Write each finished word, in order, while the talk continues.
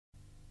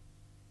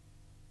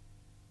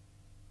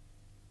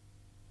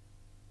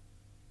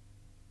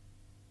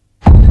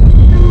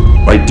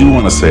I do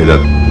want to say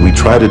that we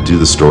try to do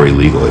the story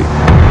legally.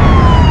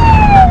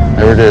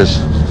 There it is.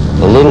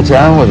 A little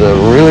town with a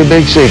really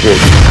big secret.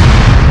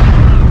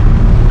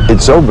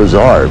 It's so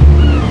bizarre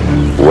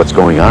what's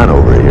going on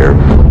over here.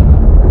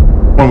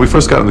 When we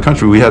first got in the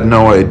country, we had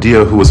no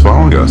idea who was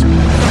following us.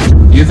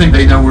 You think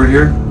they know we're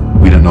here?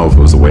 We didn't know if it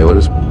was the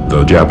whalers,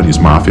 the Japanese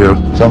mafia.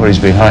 Somebody's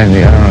behind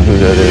me. I don't know who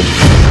that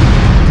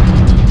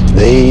is.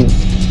 They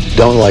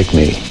don't like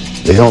me.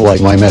 They don't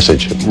like my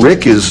message.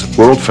 Rick is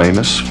world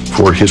famous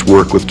for his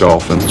work with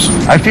dolphins.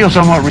 I feel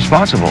somewhat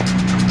responsible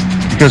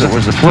because it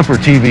was the Flipper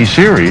TV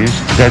series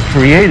that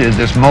created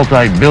this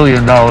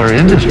multi-billion-dollar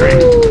industry.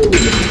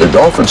 The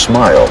dolphin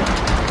smile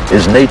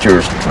is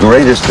nature's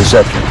greatest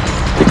deception.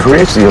 It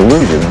creates the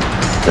illusion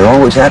they're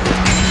always happy.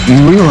 You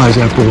realize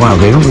after a while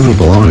they don't really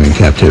belong in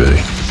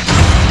captivity.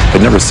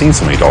 I'd never seen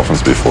so many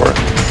dolphins before.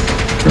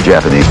 The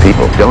Japanese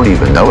people don't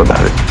even know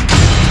about it.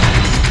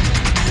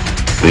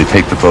 They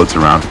take the boats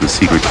around to the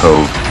secret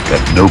cove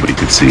that nobody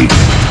could see.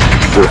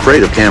 They're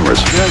afraid of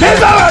cameras.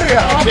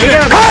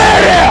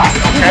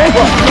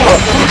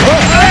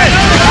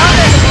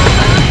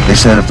 They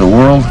said if the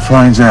world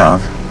finds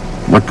out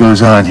what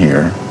goes on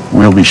here,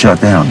 we'll be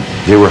shut down.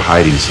 They were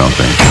hiding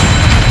something.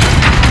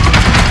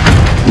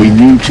 We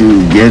need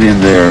to get in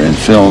there and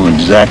film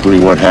exactly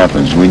what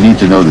happens. We need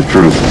to know the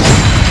truth.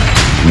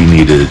 We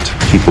needed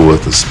people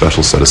with a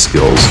special set of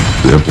skills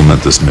to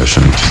implement this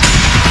mission.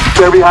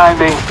 They're behind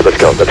me. Let's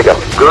go, let's go.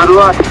 Good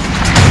luck.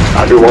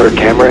 Underwater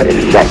camera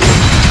is set.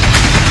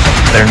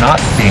 They're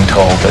not being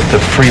told that the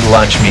free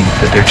lunch meat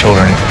that their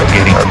children are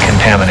getting are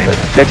contaminated.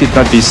 Let it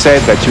not be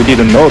said that you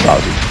didn't know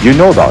about it. You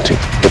know about it.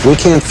 If we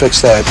can't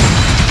fix that,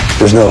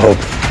 there's no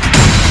hope.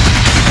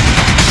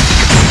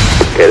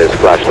 Okay, there's a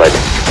flashlight.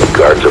 The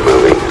guards are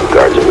moving. The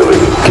guards are moving.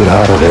 Get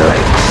out of there.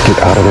 Get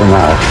out of there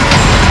now.